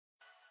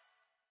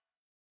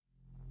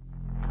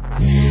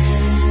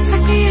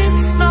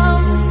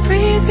smoke,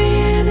 breathe me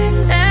in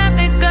and let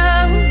me go.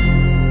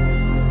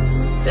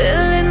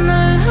 Filling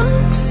the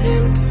lungs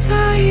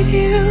inside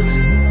you,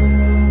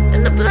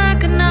 and the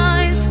blackened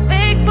eyes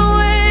make my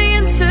way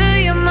into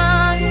your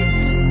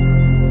mind.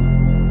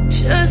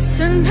 Just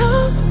to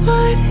know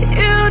what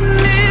you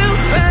knew.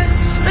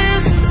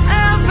 Restless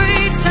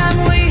every time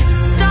we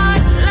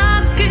start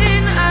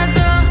locking eyes.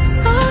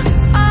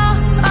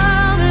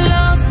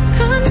 Lost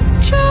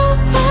control.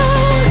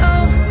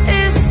 Oh,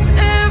 it's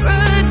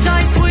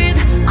paradise with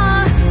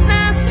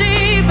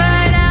honesty,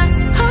 but I'm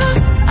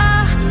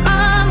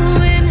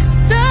in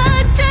the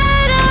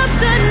dead of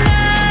the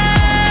night.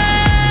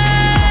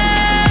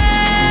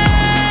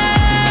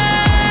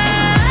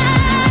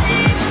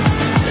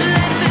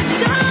 Let the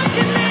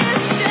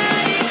darkness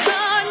take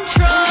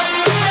control.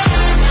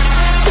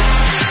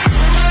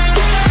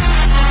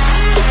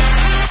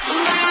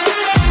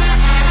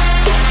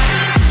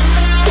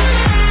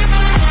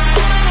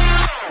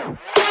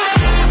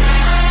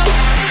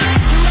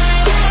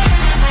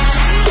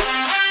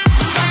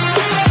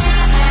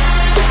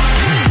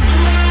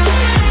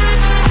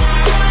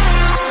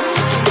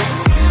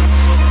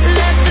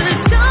 Let the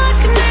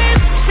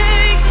darkness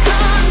take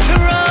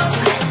control.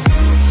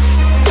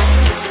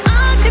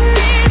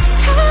 Darkness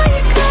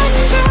take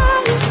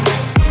control.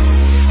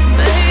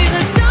 May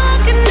the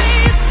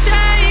darkness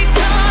take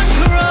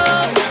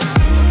control.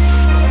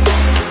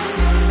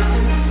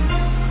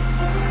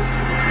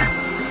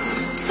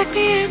 Take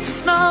me in the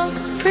smoke,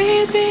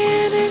 breathe me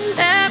in and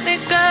let me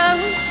go.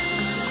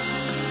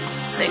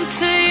 Sink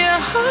to your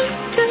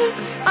heart to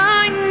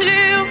find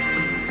you.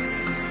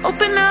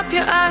 Open up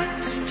your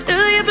eyes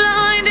till you're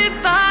blinded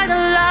by the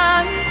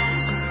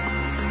lies,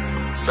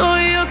 so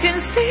you can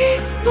see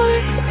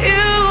what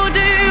you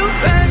do.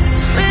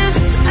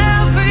 Restless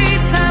every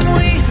time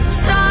we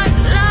start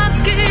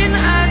locking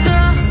eyes.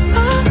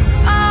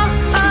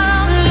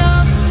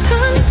 Lost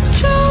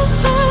control.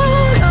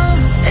 Oh,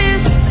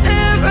 it's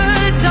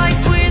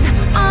paradise with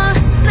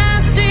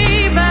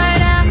honesty,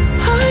 but I'm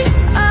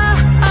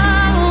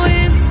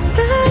in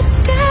the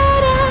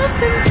dead of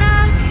the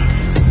night.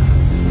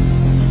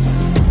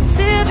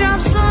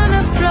 Teardrops on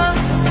the floor.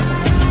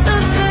 The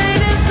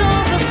pain is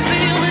over.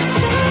 Feel the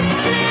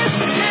darkness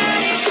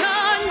take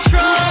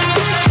control.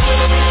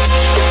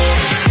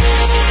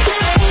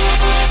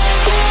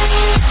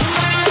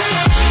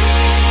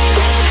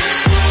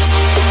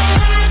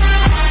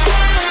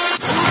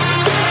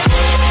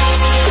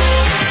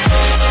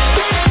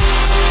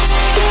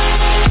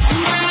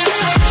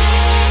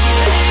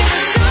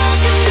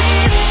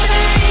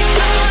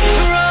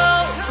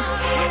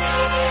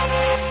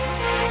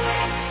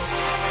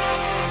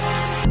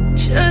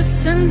 Just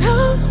to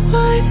know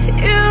what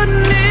you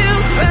knew.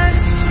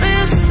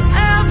 Restless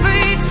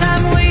every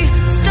time we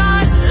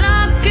start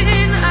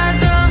locking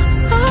eyes.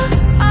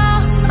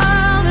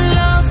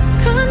 Lost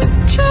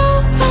control.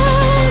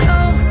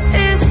 Oh,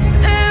 it's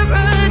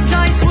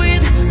paradise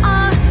with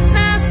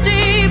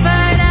honesty,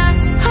 but I'm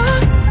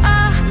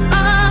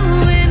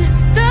in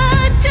the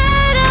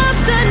dead of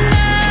the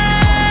night.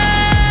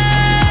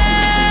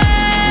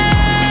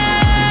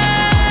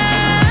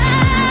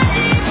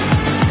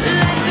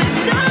 Let the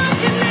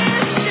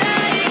darkness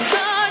take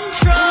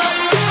control.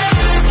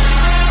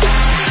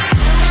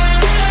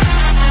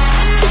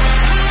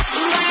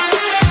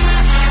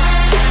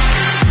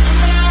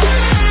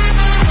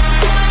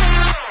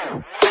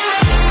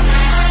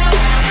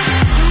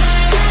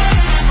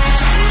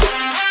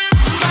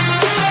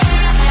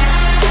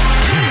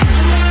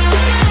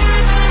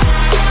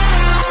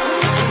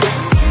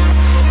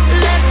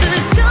 Let the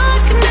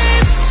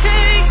darkness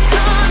take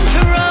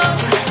control.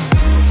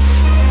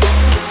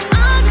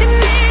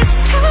 Darkness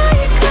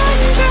take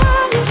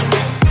control.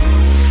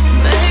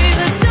 May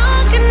the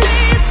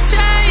darkness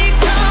take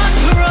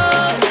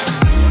control.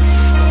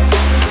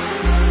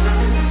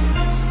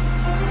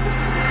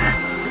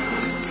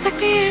 Take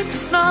me in the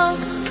smoke,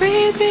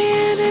 breathe me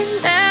in and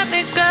let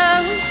me go.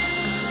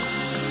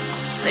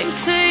 Sink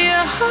to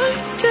your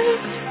heart to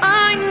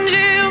find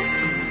you.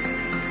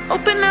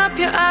 Open up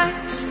your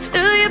eyes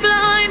till you're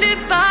blinded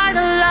by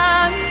the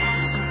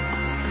lies,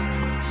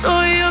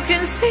 so you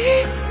can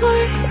see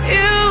what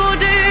you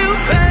do.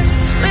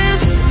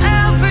 Restless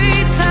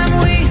every time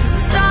we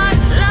start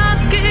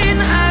locking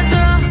eyes.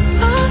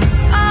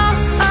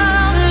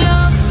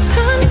 Lost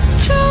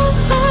control.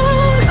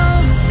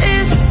 Oh,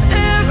 it's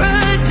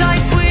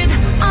paradise with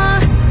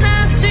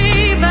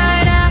honesty,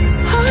 but I'm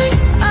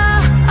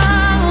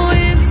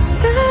in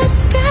the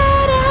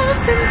dead of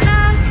the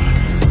night.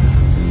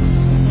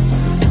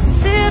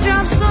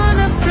 Teardrops on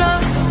the floor.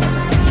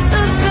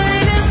 The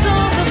pain is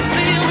over.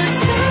 Feel the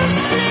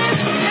darkness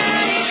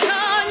take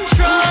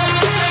control.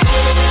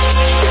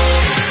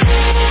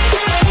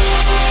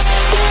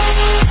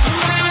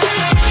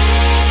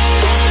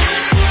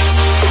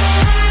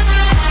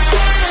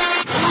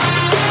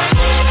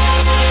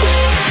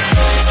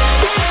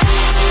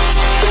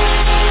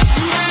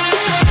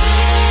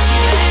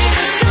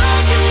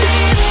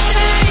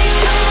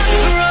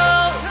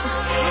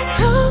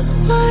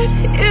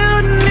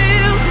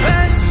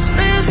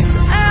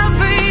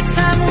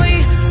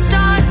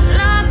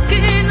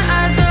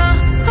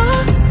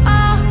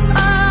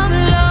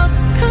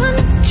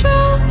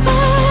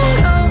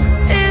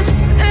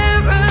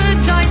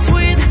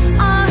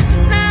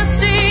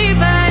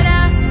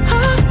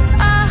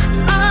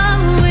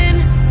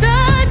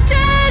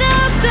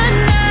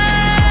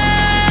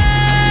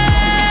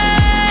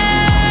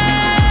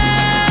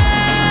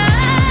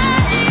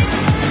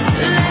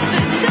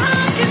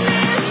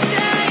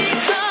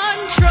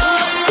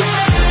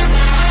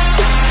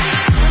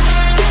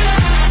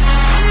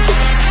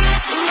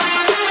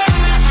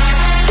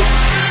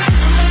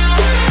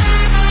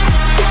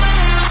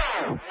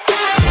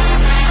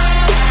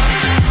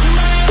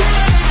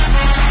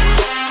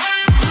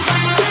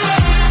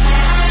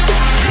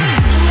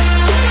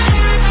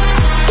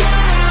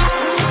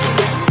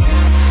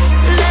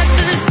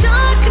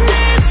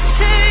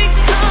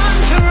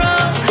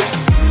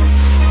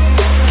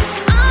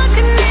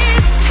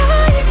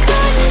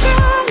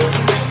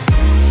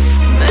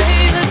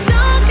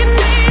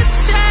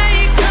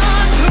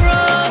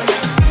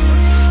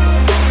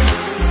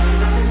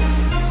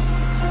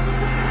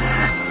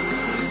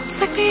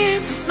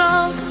 in the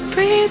smoke,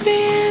 breathe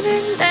me in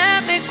and let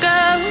me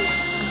go.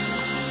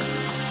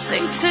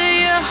 Sink to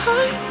your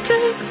heart to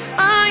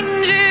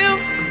find you.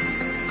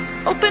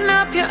 Open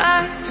up your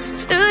eyes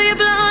till you're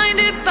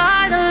blinded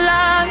by the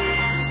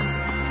lies,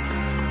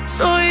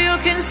 so you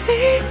can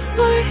see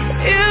what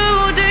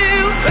you